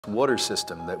water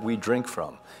system that we drink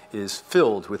from is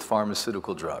filled with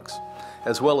pharmaceutical drugs,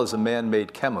 as well as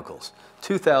man-made chemicals.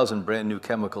 2,000 brand new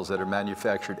chemicals that are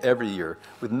manufactured every year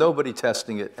with nobody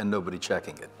testing it and nobody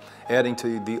checking it, adding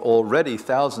to the already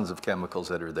thousands of chemicals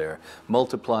that are there,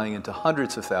 multiplying into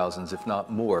hundreds of thousands, if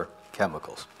not more,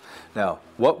 chemicals. Now,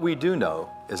 what we do know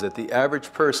is that the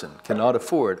average person cannot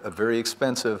afford a very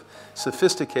expensive,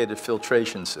 sophisticated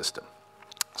filtration system.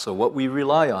 So what we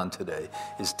rely on today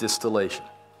is distillation.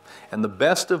 And the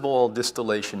best of all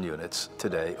distillation units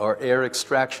today are air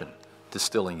extraction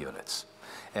distilling units.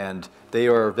 And they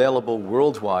are available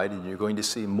worldwide, and you're going to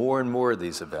see more and more of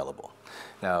these available.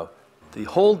 Now, the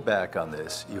holdback on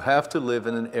this, you have to live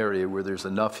in an area where there's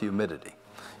enough humidity.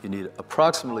 You need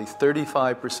approximately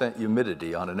 35%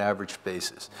 humidity on an average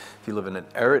basis. If you live in an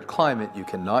arid climate, you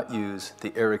cannot use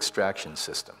the air extraction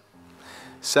system.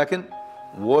 Second,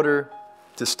 water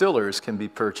distillers can be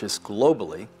purchased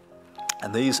globally,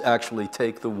 and these actually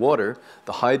take the water,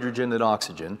 the hydrogen and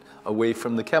oxygen, away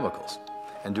from the chemicals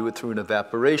and do it through an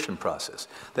evaporation process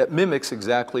that mimics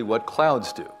exactly what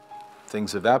clouds do.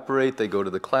 Things evaporate, they go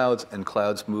to the clouds, and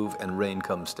clouds move and rain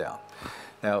comes down.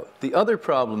 Now, the other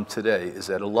problem today is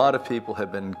that a lot of people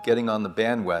have been getting on the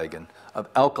bandwagon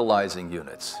of alkalizing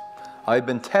units. I've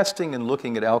been testing and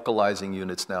looking at alkalizing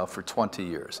units now for 20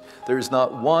 years. There is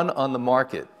not one on the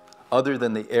market other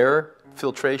than the air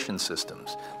filtration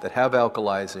systems that have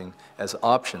alkalizing as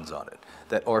options on it,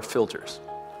 that are filters.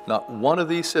 Not one of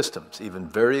these systems, even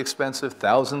very expensive,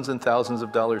 thousands and thousands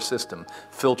of dollar system,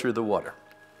 filter the water.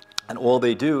 And all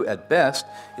they do at best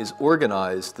is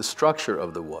organize the structure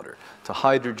of the water to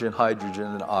hydrogen, hydrogen,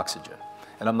 and oxygen.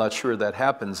 And I'm not sure that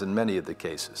happens in many of the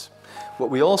cases. What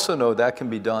we also know, that can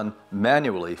be done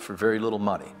manually for very little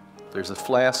money. There's a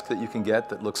flask that you can get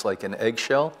that looks like an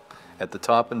eggshell at the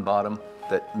top and bottom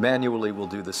that manually will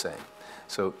do the same.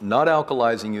 So not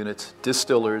alkalizing units,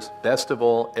 distillers, best of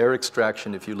all, air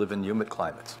extraction if you live in humid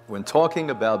climates. When talking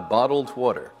about bottled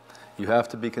water, you have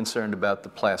to be concerned about the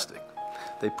plastic.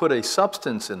 They put a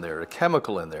substance in there, a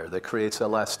chemical in there, that creates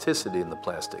elasticity in the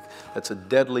plastic. That's a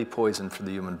deadly poison for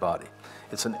the human body.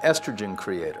 It's an estrogen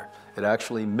creator. It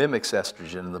actually mimics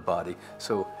estrogen in the body,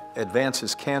 so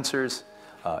advances cancers,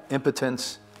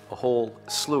 impotence, a whole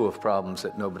slew of problems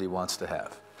that nobody wants to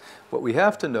have. What we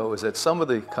have to know is that some of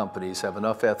the companies have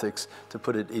enough ethics to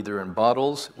put it either in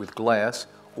bottles with glass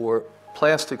or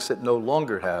plastics that no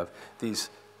longer have these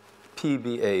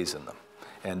PBAs in them.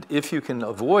 And if you can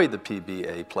avoid the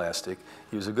PBA plastic,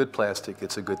 use a good plastic,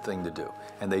 it's a good thing to do.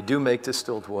 And they do make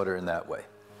distilled water in that way.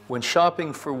 When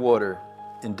shopping for water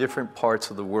in different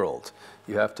parts of the world,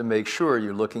 you have to make sure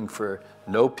you're looking for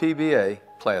no PBA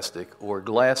plastic or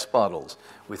glass bottles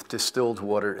with distilled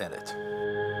water in it.